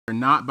We're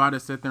not about to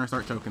sit there and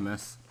start choking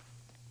this.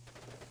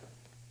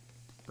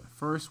 The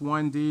first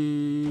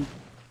 1D.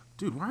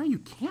 Dude, why are you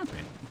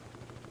camping?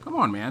 Come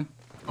on, man.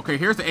 Okay,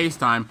 here's the ace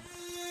time.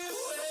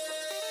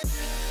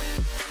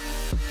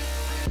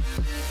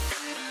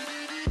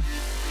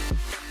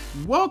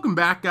 Welcome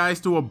back, guys,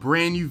 to a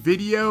brand new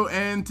video,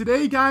 and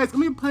today, guys,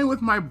 I'm gonna be playing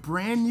with my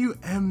brand new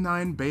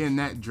M9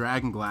 Bayonet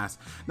Dragon Glass.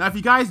 Now, if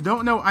you guys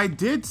don't know, I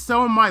did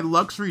sell my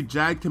luxury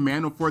Jag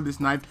Commando for this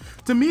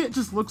knife. To me, it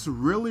just looks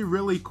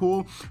really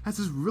cool. Has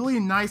this really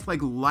nice,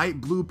 like,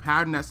 light blue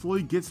pattern that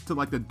slowly gets to,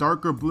 like, the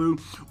darker blue,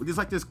 with this,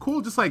 like, this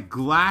cool, just, like,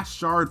 glass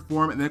shard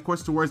form, and then, of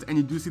course, towards the end,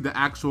 you do see the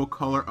actual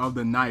color of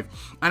the knife.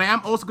 And I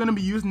am also gonna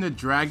be using the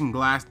Dragon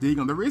Glass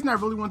Deagle. The reason I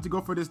really want to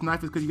go for this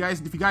knife is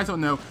because, if you guys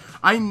don't know,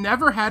 I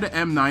never had an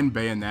M9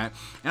 Bayonet,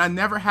 and I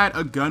never had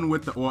a gun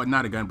with the, or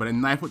not a gun, but a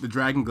knife with the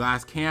Dragon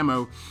Glass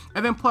camo.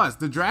 And then plus,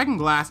 the Dragon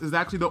Glass is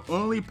actually the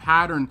only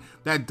pattern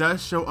that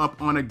does show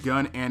up on a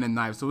gun and a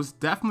knife, so it's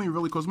definitely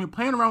really cool. So we're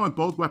playing around with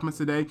both weapons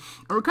today,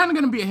 and we're kind of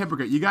going to be a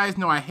hypocrite. You guys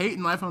know I hate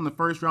knife on the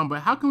first round,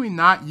 but how can we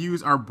not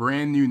use our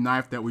brand new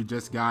knife that we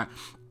just got?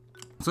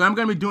 So I'm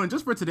going to be doing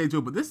just for today's video,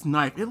 but this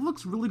knife, it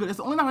looks really good. It's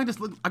the only knife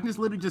I can just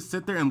literally just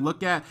sit there and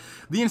look at.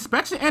 The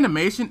inspection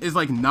animation is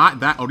like not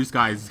that, oh, these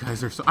guys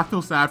are so, I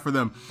feel sad for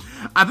them.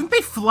 I think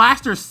they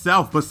flashed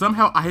herself, but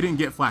somehow I didn't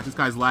get flashed. This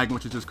guy's lagging,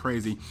 which is just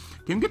crazy.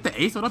 Can we get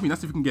the ace? It would be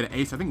nice if we can get an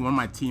ace. I think one of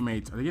my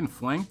teammates, are they getting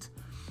flanked?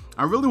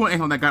 I really want to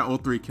aim on that guy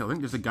 03 kill. I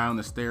think there's a guy on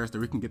the stairs that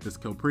we can get this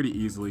kill pretty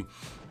easily.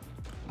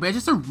 But it's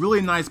just a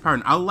really nice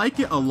pattern. I like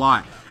it a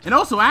lot. And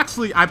also,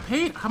 actually, I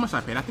paid, how much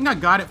I paid? I think I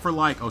got it for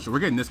like, oh shit, we're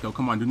getting this kill.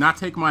 Come on, do not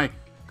take my,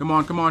 come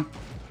on.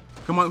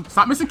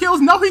 Stop missing kills.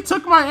 No, he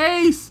took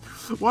my ace.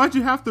 Why'd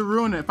you have to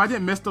ruin it? If I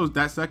didn't miss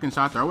that second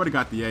shot there, I would have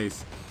got the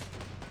ace.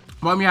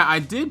 Well, yeah, I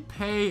did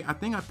pay, I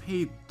think I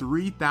paid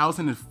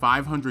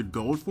 3,500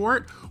 gold for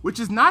it, which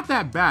is not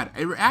that bad.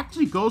 It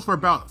actually goes for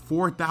about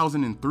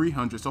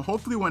 4,300. So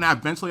hopefully when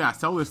eventually I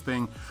sell this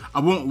thing,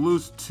 I won't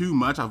lose too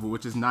much of it,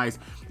 which is nice.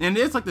 And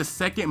it is like the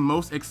second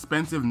most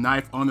expensive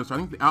knife on this. So I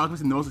think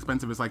the most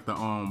expensive is like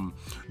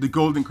the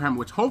Golden Crown,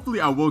 which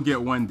hopefully I will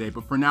get one day.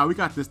 But for now, we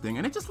got this thing,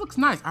 and it just looks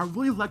nice. I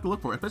really like the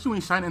look for it, especially when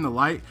you shine it in the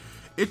light.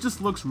 It just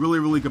looks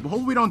really good. But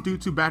hopefully we don't do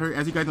too bad here.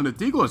 As you guys know, the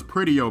Deagle is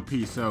pretty OP,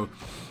 so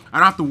I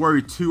don't have to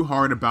worry too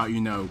hard about,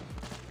 you know,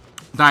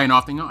 dying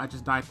off. You know, I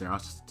just died there. I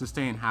was just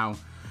saying how,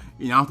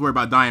 you know, I don't have to worry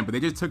about dying, but they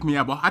just took me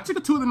out. Well, I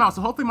took two of them out,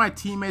 so hopefully my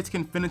teammates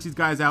can finish these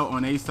guys out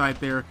on A side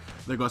there.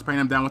 There goes, spraying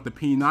them down with the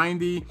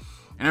P90, and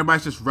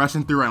everybody's just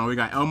rushing through right now. We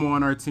got Elmo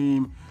on our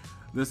team,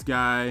 this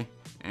guy,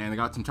 and they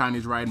got some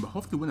Chinese riding, but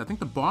hopefully win. I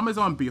think the bomb is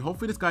on B.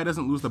 Hopefully this guy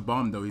doesn't lose the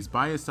bomb, though. He's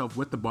by himself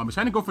with the bomb. He's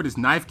trying to go for this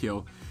knife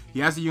kill. He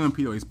has a UMP,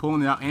 though. He's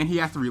pulling it out, and he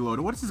has to reload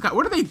it. What is this guy?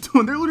 What are they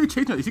doing? They're literally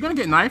chasing. Is he going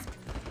to get knifed?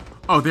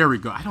 Oh, there we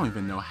go. I don't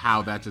even know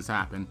how that just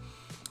happened.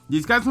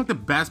 These guys aren't the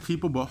best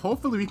people, but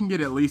hopefully we can get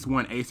at least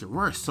one ace here.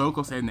 We're so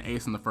close to hitting the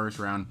ace in the first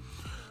round.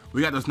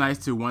 We got those nice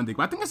 2-1 dig.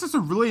 But I think it's just a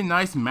really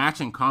nice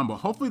matching combo.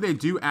 Hopefully they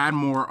do add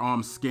more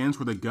skins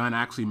where the gun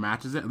actually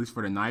matches it, at least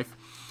for the knife.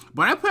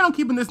 But I plan on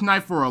keeping this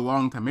knife for a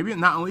long time. Maybe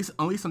not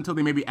at least until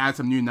they maybe add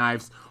some new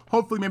knives.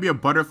 Hopefully maybe a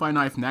butterfly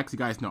knife next. You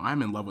guys know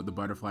I'm in love with the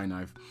butterfly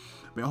knife.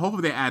 But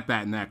hopefully they add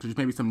that next. Or just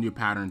maybe some new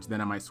patterns. Then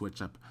I might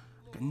switch up.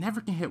 I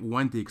never can hit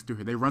 1 digs through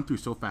here. They run through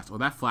so fast. Oh,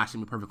 that flashed at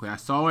me perfectly. I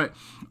saw it.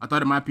 I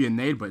thought it might be a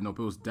nade, but nope,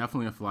 it was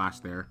definitely a flash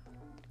there.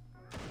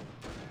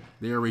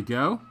 There we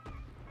go.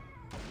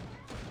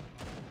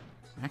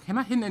 I'm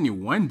not hitting any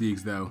 1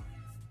 digs though.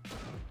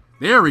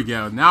 There we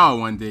go. Now a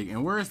 1 dig.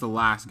 And where's the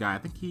last guy? I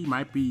think he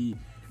might be.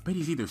 I bet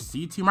he's either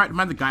CT.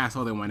 Might the guy I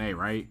saw that went A,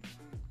 right?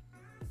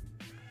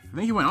 I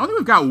think he went. I don't think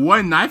we've got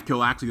 1 knife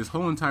kill actually this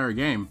whole entire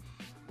game.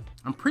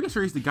 I'm pretty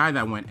sure he's the guy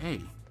that went A.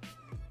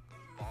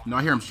 No,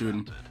 I hear him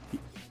shooting.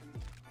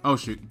 Oh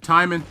shoot,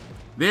 timing.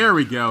 There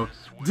we go.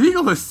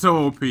 Deagle is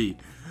so OP.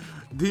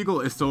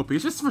 Deagle is so OP.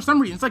 It's just for some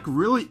reason, it's like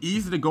really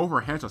easy to go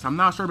for headshots. I'm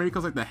not sure, maybe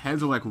because like the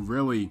heads are like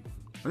really,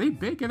 are they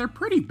big? Yeah, they're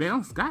pretty big.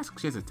 This guy,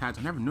 she has a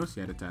tattoo. I never noticed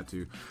she had a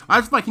tattoo. I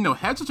just like, you know,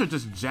 headshots are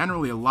just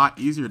generally a lot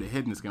easier to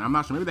hit in this game. I'm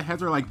not sure. Maybe the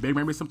heads are like big.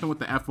 Maybe something with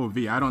the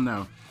FOV. I don't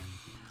know.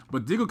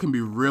 But Deagle can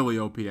be really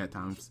OP at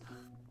times.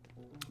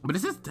 But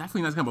this is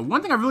definitely nice gun. But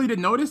one thing I really did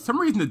notice, for some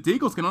reason the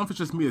Deagle skin, I don't know if it's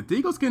just me, the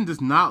Deagle skin does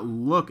not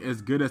look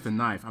as good as the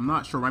knife. I'm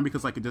not sure why,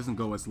 because like it doesn't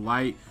go as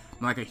light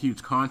and like a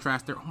huge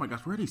contrast there. Oh my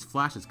gosh, where are these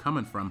flashes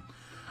coming from?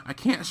 I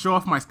can't show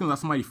off my skin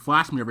unless somebody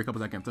flash me every couple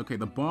seconds. Okay,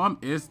 the bomb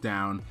is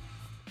down.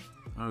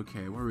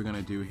 Okay, what are we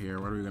gonna do here?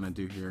 What are we gonna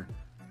do here?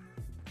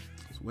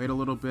 Let's wait a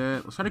little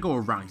bit. Let's try to go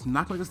around. He's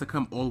not going to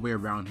come all the way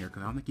around here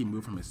because I don't think he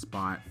moved from his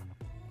spot.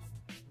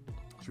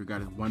 So we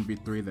got to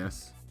 1v3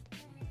 this.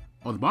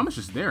 Oh, the bomb is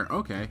just there.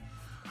 Okay.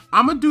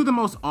 I'm going to do the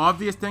most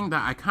obvious thing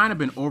that I kind of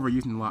been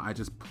overusing a lot. I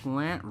just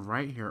plant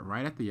right here,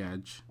 right at the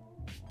edge.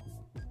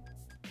 And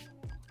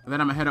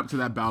then I'm going to head up to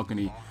that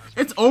balcony.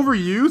 It's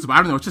overused, but I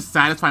don't know. It's just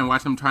satisfying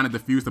watching them trying to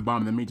defuse the bomb.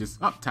 And then me just,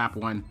 tap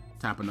one,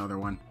 tap another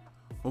one.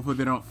 Hopefully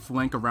they don't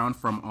flank around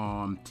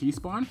from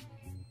T-spawn.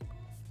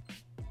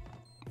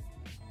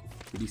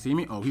 Did he see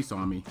me? Oh, he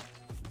saw me.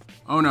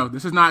 Oh no,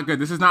 this is not good.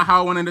 This is not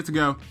how I wanted it to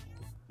go.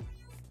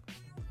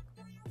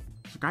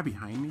 guy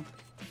behind me?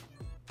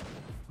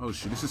 Oh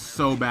shoot, this is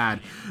so bad.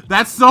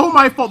 That's so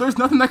my fault. There's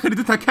nothing I could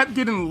have did. I kept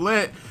getting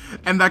lit,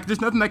 and like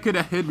there's nothing I could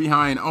have hid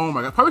behind. Oh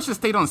my god. Probably should have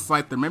stayed on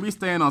site there. Maybe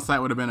staying on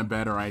site would have been a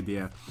better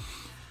idea.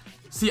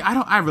 See,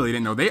 I really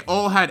didn't know. They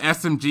all had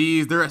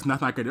SMGs. There is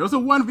nothing I could do. It was a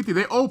 1v3.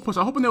 They all pushed.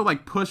 I'm hoping they'll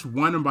like push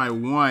one by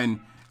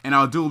one, and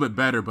I'll do a little bit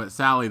better, but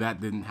sadly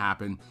that didn't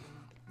happen.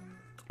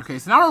 Okay,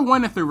 so now we're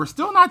 1-3. We're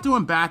still not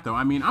doing bad though.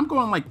 I mean, I'm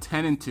going like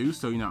 10-2,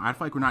 so you know, I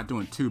feel like we're not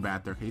doing too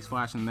bad there. Okay, he's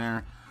flashing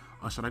there.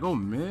 Oh, should I go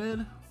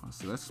mid? Let's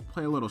see, let's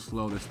play a little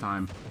slow this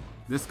time.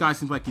 This guy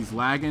seems like he's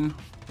lagging.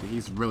 Yeah,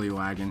 he's really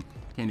lagging.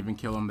 Can't even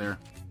kill him there.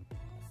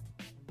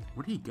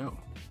 Where'd he go?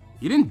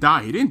 He didn't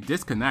die. He didn't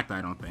disconnect,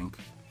 I don't think.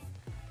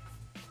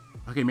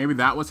 Okay, maybe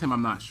that was him.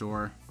 I'm not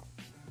sure.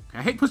 Okay,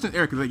 I hate pushing this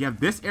area because like, you have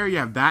this area, you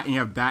have that, and you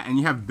have that, and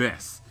you have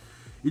this.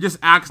 You just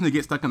accidentally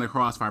get stuck in the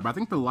crossfire. But I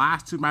think the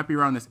last two might be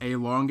around this A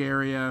long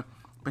area.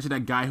 Especially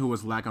that guy who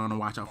was lagging. I want to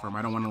watch out for him.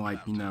 I don't want to, like,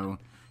 you know,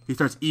 he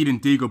starts eating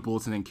Deagle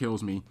bullets and then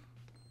kills me.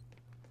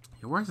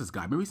 Hey, where's this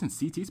guy? Maybe he's in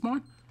CT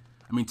spawn?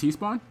 I mean T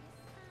spawn?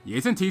 Yeah,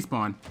 he's in T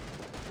spawn.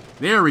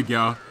 There we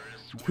go.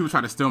 People try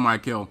to steal my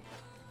kill.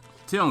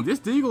 Till this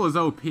Deagle is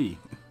OP.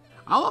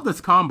 I love this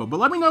combo, but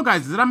let me know,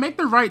 guys, did I make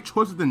the right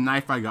choice with the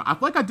knife I got? I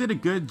feel like I did a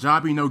good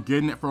job, you know,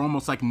 getting it for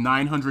almost like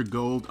 900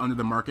 gold under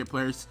the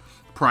marketplace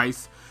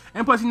price.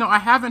 And plus, you know, I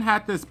haven't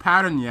had this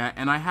pattern yet,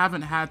 and I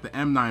haven't had the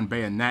M9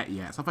 Bayonet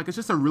yet. So I feel like it's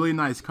just a really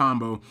nice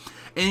combo.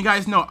 And you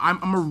guys know,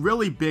 I'm a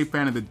really big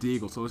fan of the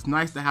Deagle, so it's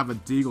nice to have a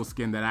Deagle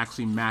skin that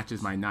actually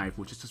matches my knife,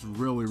 which is just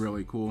really,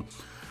 really cool.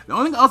 The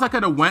only thing else I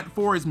could have went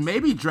for is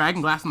maybe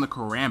Dragon Glass on the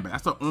Karambit.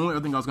 That's the only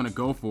other thing I was going to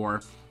go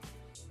for.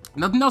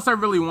 Nothing else I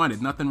really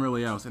wanted, nothing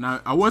really else. And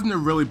I wasn't a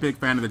really big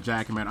fan of the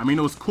Jag Commando. I mean,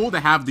 it was cool to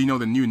have, you know,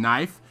 the new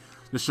knife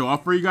to show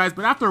off for you guys,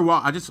 but after a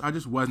while, I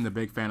just wasn't a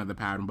big fan of the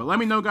pattern. But let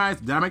me know, guys,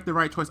 did I make the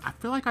right choice? I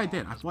feel like I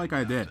did. I feel like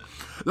I did.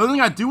 The only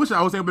thing I do wish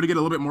I was able to get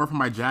a little bit more from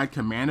my Jag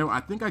Commando. I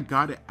think I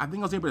got it. I think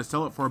I was able to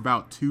sell it for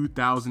about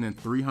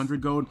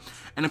 2,300 gold.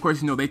 And of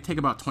course, you know, they take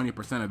about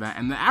 20% of that.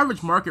 And the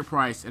average market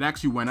price, it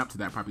actually went up to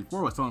that. Probably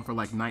before it was selling for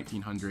like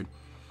 1,900.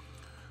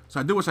 So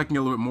I do wish I can get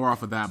a little bit more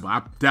off of that, but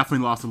I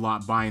definitely lost a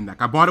lot buying that.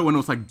 I bought it when it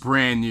was like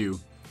brand new.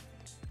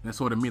 And I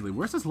sold it immediately.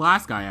 Where's this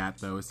last guy at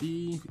though? Is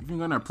he even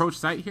gonna approach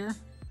site here?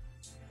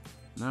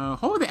 No.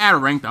 Hopefully they add a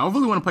rank though. I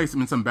really want to play some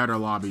in some better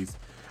lobbies.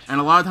 And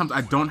a lot of times I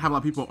don't have a lot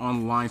of people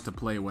online to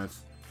play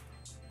with.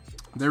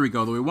 There we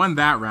go. Though we won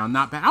that round.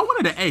 Not bad. I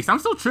wanted an ace. I'm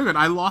still triggered.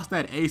 I lost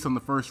that ace on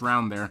the first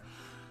round there.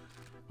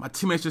 My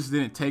teammates just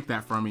didn't take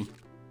that from me.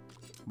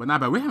 But not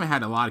bad. We haven't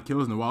had a lot of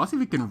kills in a while. Let's see if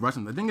we can rush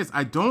them. The thing is,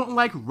 I don't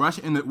like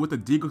rushing with the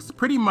Deagle.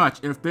 Pretty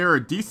much, if they're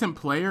a decent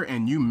player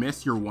and you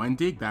miss your one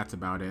dig, that's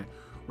about it.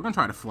 We're going to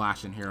try to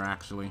flash in here,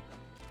 actually.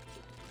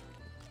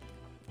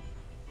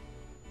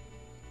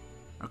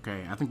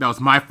 Okay, I think that was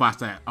my flash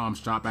that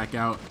shot back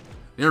out.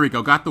 There we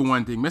go. Got the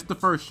one dig. Missed the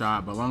first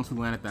shot, but as long as we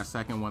landed that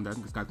second one there, I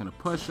think this guy's going to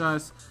push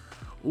us.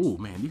 Oh,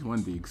 man, these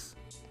one digs.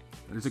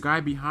 There's a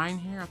guy behind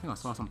here. I think I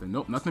saw something.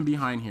 Nope, nothing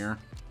behind here.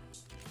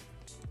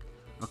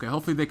 Okay,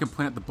 hopefully they can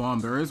plant the bomb.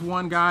 There is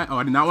one guy. Oh,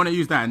 I did not want to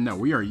use that. No,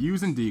 we are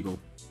using Deagle.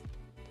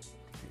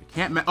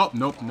 Can't oh,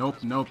 nope, nope,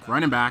 nope.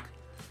 Running back.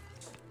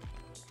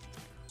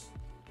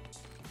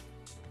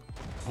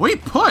 Oh, he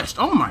pushed.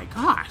 Oh my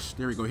gosh.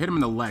 There we go. Hit him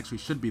in the legs. We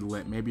should be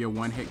lit. Maybe a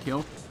one-hit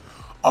kill.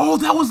 Oh,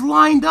 that was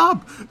lined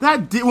up.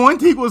 That one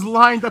Deagle was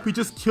lined up. He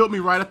just killed me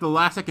right at the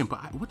last second.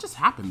 But what just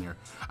happened there?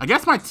 I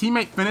guess my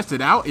teammate finished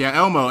it out. Yeah,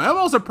 Elmo.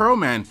 Elmo's a pro,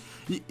 man.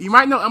 You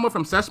might know Elmo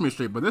from Sesame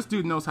Street, but this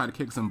dude knows how to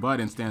kick some butt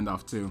in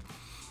standoff too.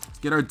 Let's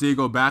get our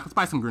Deagle back. Let's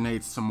buy some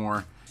grenades some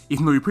more.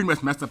 Even though we pretty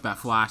much messed up that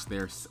flash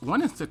there.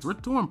 1 and 6. We're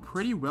doing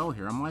pretty well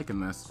here. I'm liking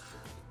this.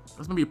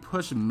 Let's maybe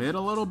push mid a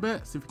little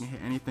bit. See if we can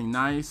hit anything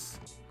nice.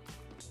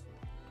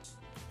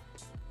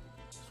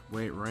 Just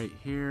wait right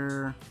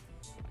here.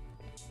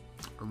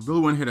 I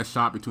really want to hit a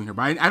shot between here.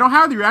 But I don't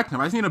have the reactive.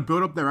 I just need to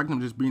build up that reactive,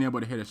 just being able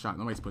to hit a shot.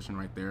 Nobody's pushing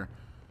right there.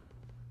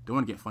 Don't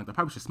want to get flanked. I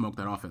probably should smoke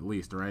that off at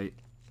least, right?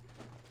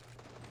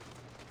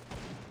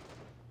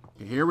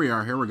 Okay, here we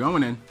are. Here we're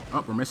going in.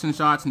 Oh, we're missing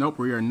shots. Nope,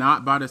 we are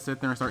not about to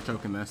sit there and start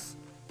choking this.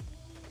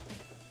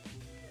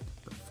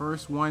 The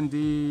first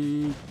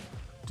 1D.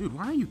 Dude,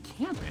 why are you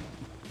camping?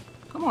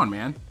 Come on,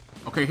 man.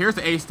 Okay, here's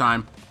the ace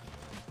time.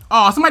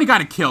 Oh, somebody got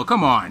a kill.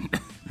 Come on.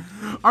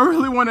 I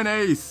really want an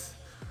ace.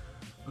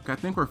 Okay, I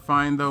think we're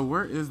fine, though.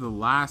 Where is the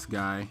last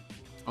guy?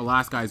 Oh,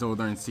 last guy's over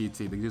there in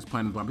CT. They just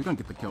planted the bomb. They're going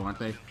to get the kill, aren't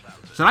they?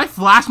 Should I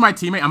flash my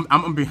teammate?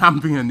 I'm being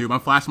a noob. I'm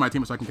flashing my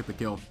teammate so I can get the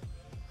kill.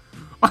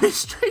 Oh, he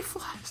straight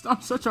flashed.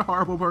 I'm such a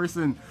horrible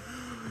person.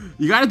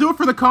 You got to do it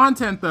for the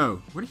content,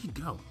 though. Where did he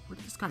go? Where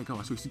did this guy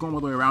go? So he's going all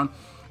the way around.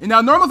 And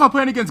now, normally if I'm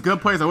playing against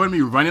good players, I wouldn't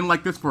be running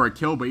like this for a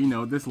kill. But, you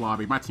know, this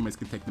lobby, my teammates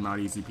can take them out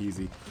easy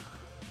peasy.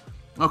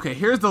 Okay,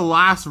 here's the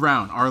last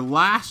round. Our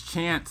last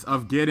chance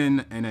of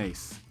getting an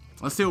ace.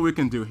 Let's see what we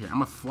can do here. I'm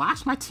going to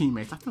flash my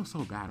teammates. I feel so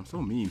bad. I'm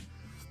so mean.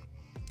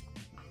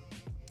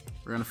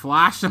 We're going to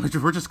flash them.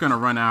 We're just going to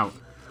run out.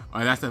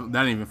 Oh, that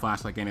didn't even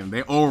flash like anything.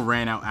 They all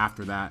ran out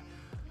after that.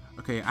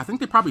 Okay, I think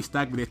they probably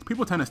stack B.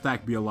 People tend to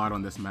stack B a lot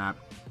on this map.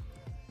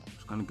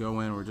 Just gonna go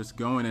in. We're just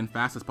going in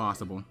fast as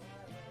possible.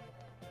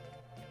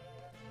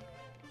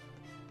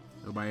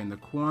 Nobody in the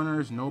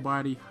corners.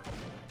 Nobody.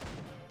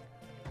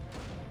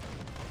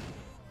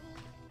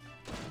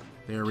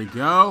 There we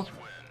go.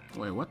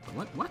 Wait, what?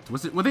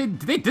 Was it? Did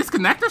they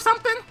disconnect or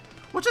something?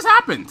 What just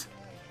happened?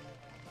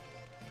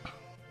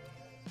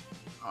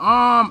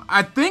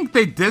 I think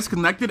they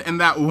disconnected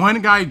and that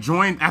one guy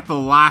joined at the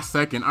last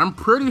second. I'm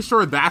pretty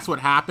sure that's what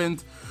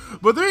happened.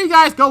 But there you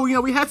guys go. You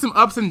know, we had some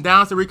ups and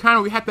downs. So we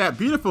had that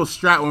beautiful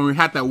strat when we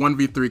had that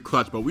 1v3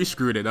 clutch, but we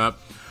screwed it up.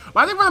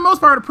 But I think for the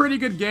most part, a pretty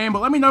good game.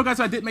 But let me know, guys,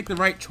 if I did make the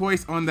right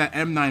choice on that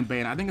M9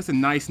 Bayonet. I think it's a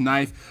nice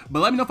knife. But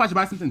let me know if I should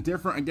buy something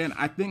different. Again,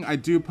 I think I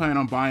do plan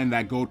on buying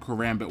that gold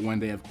karambit one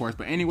day, of course.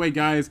 But anyway,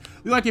 guys,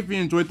 leave a like if you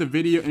enjoyed the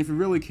video. And if you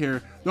really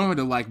care, don't forget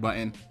the like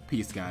button.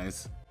 Peace,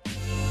 guys.